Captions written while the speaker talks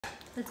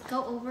let's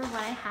go over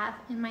what I have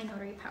in my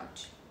notary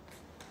pouch.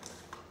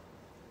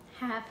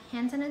 I have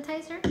hand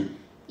sanitizer,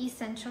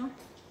 essential,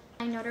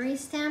 my notary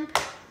stamp,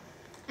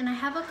 and I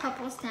have a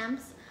couple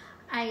stamps.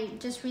 I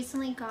just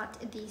recently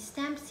got these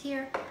stamps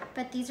here,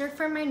 but these are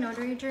for my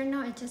notary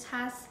journal. It just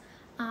has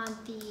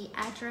the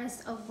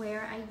address of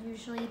where I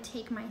usually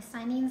take my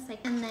signings,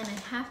 and then I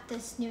have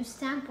this new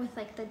stamp with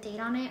like the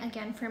date on it,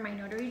 again for my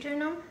notary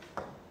journal.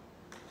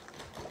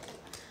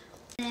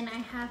 Then I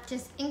have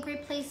just ink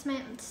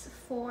replacements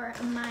for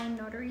my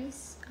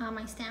notaries,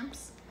 my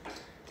stamps.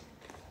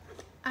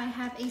 I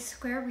have a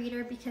square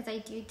reader because I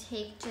do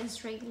take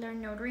just regular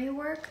notary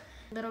work.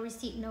 Little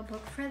receipt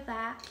notebook for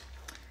that.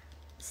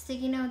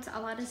 Sticky notes, a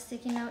lot of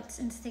sticky notes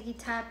and sticky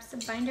tabs,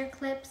 binder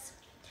clips.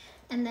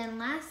 And then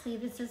lastly,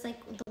 this is like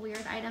the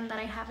weird item that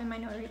I have in my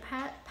notary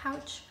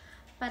pouch,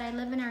 but I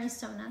live in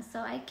Arizona, so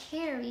I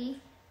carry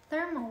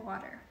thermal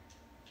water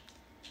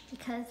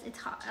because it's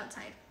hot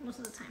outside most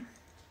of the time.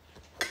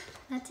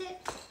 That's it.